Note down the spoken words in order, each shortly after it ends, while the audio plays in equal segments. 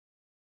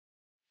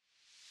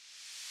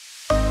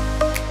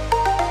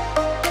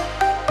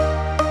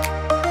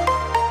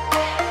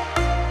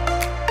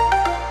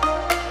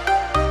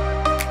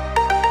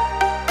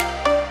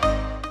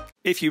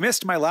If you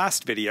missed my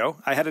last video,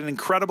 I had an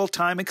incredible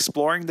time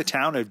exploring the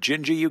town of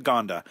Jinja,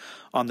 Uganda,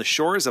 on the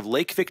shores of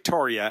Lake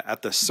Victoria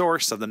at the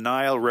source of the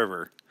Nile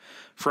River.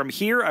 From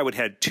here, I would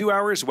head 2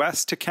 hours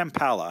west to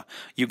Kampala,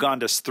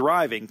 Uganda's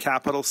thriving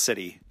capital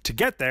city. To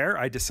get there,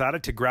 I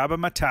decided to grab a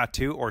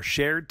matatu or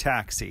shared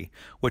taxi,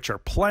 which are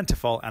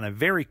plentiful and a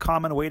very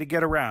common way to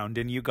get around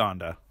in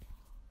Uganda.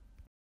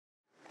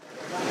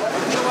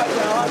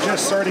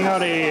 Just sorting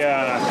out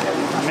a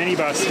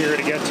minibus here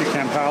to get to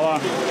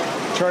Kampala.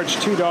 Charge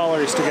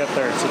 $2 to get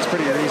there, so it's a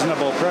pretty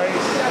reasonable price.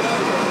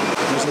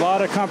 There's a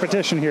lot of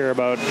competition here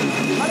about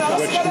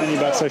which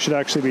minibus I should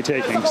actually be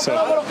taking,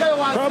 so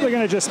probably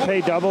going to just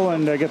pay double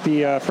and get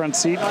the front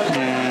seat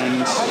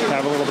and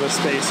have a little bit of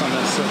space on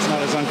this, so it's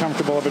not as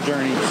uncomfortable of a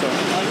journey.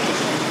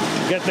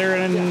 So get there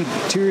in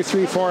 2,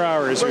 3, 4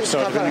 hours or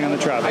so, depending on the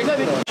traffic.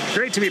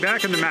 Great to be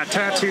back in the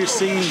matatu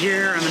scene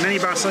here and the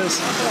minibuses.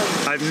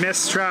 I've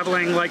missed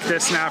traveling like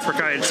this in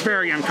Africa. It's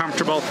very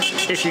uncomfortable.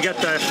 If you get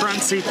the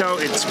front seat though,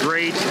 it's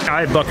great.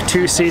 I booked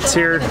 2 seats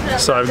here,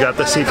 so I've got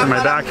the seat for my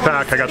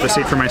backpack, I got the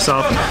seat for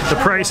myself. The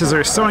prices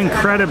are so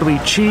incredibly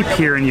cheap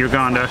here in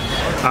Uganda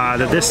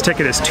that this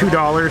ticket is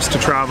 $2 to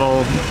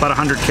travel about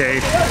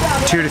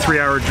 100K, 2 to 3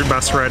 hour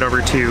bus ride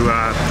over to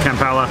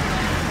Kampala.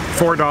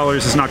 $4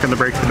 is not going to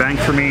break the bank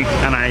for me,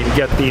 and I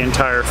get the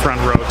entire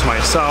front row to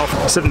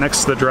myself. Sitting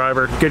next to the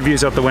driver, good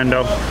views out the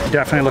window.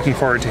 Definitely looking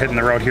forward to hitting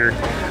the road here.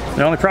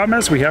 The only problem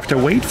is we have to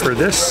wait for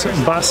this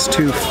bus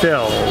to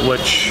fill,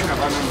 which,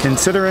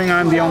 considering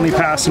I'm the only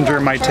passenger,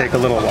 might take a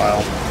little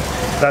while.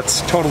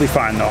 That's totally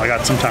fine though, I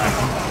got some time.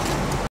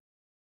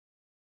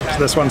 So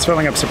this one's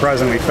filling up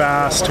surprisingly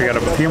fast. We got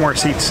a few more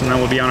seats and then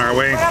we'll be on our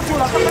way.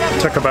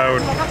 Took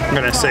about, I'm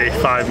gonna say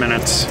 5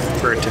 minutes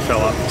for it to fill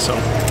up, so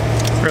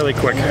really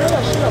quick.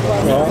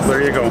 Well,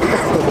 there you go.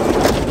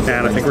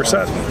 And I think we're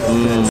set.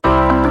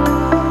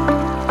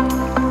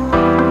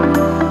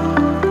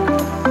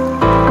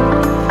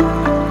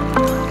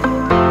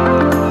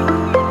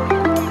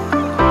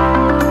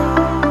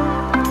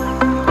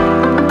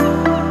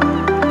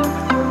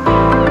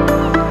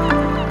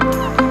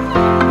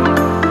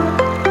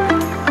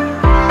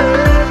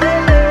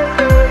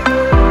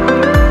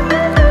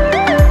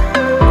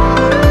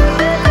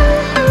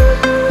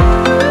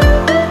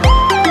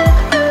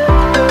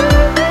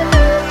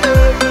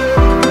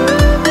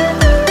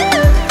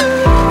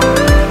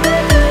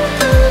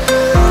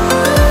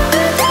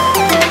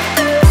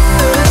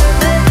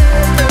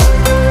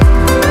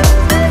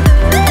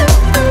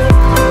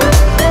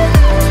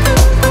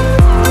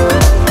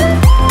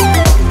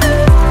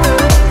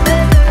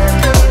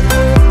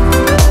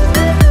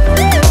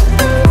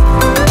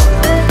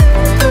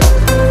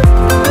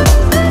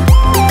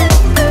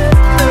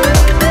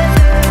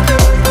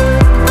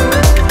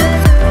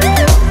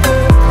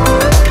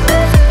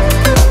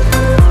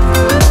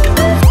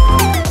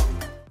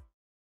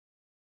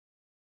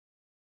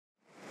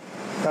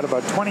 Got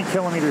about 20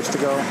 kilometers to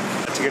go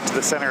to get to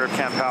the center of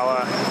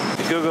Kampala.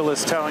 Google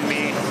is telling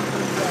me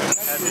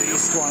at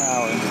least 1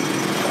 hour.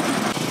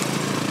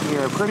 We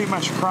are pretty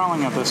much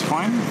crawling at this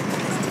point.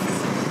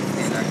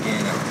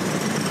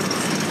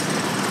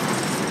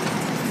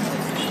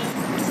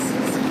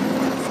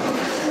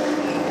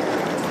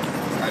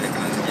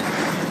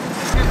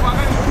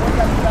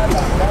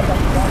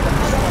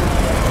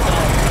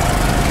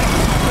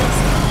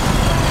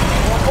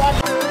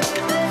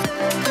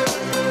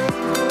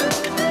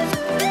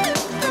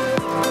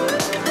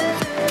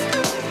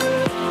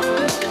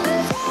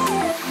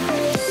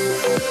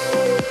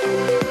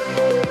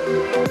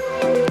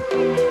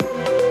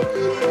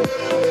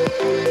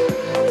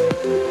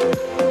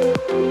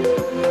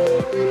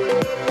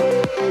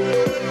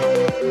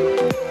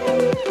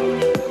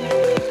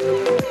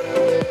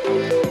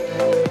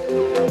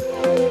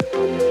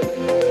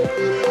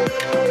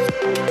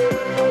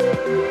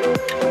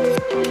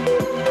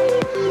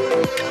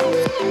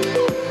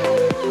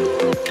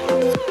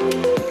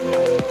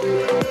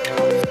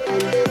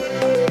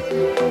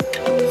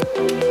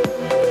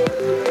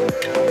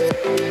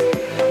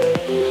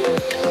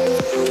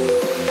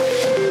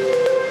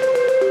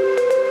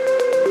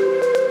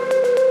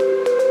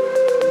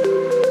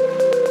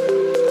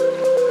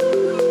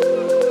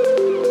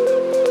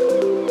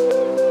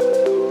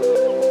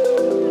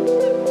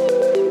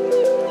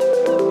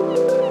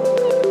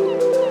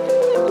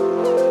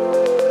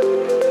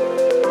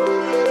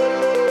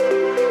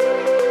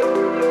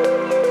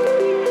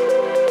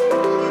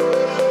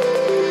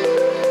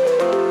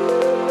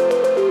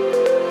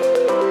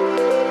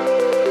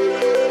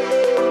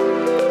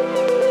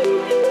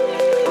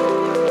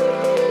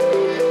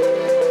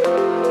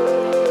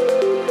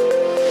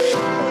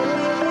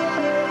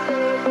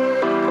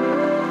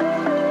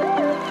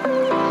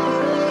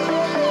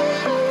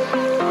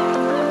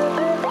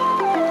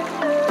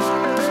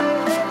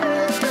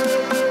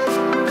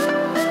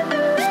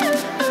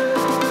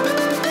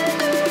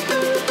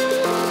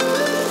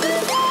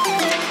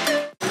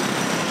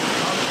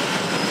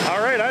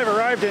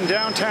 arrived in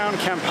downtown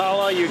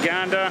Kampala,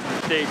 Uganda.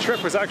 The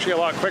trip was actually a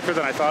lot quicker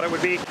than I thought it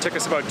would be. It took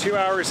us about 2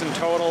 hours in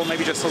total,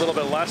 maybe just a little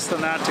bit less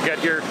than that to get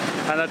here,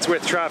 and that's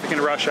with traffic and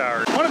rush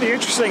hour. One of the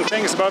interesting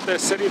things about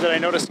this city that I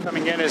noticed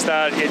coming in is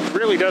that it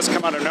really does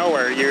come out of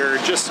nowhere. You're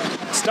just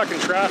stuck in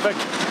traffic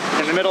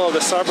in the middle of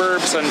the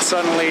suburbs, and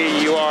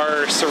suddenly you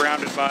are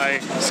surrounded by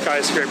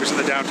skyscrapers in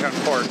the downtown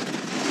core.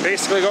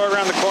 Basically go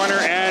around the corner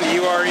and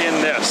you are in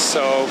this.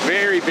 So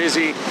very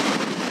busy,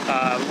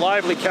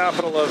 lively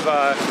capital of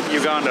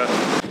Uganda.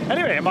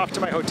 Anyway, I'm off to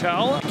my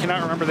hotel. I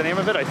cannot remember the name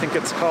of it. I think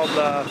it's called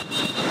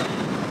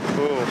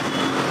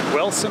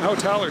Wilson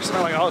Hotel or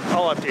something like that.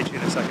 I'll update you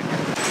in a second here.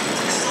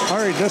 All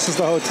right, this is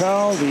the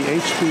hotel, the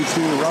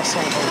HB2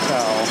 Russell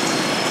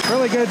Hotel.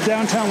 Really good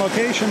downtown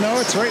location though.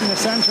 It's right in the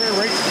center,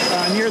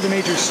 right near the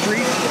major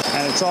street.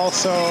 And it's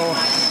also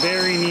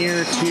very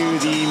near to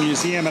the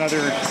museum and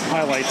other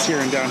highlights here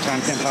in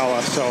downtown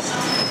Kampala. So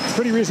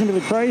pretty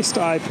reasonably priced.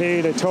 I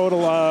paid a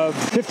total of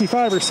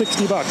 $55 or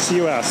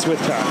 $60 US with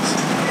tax.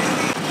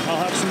 I'll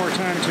have some more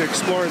time to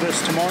explore this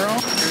tomorrow.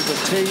 Here's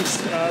a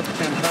taste of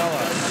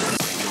Kampala.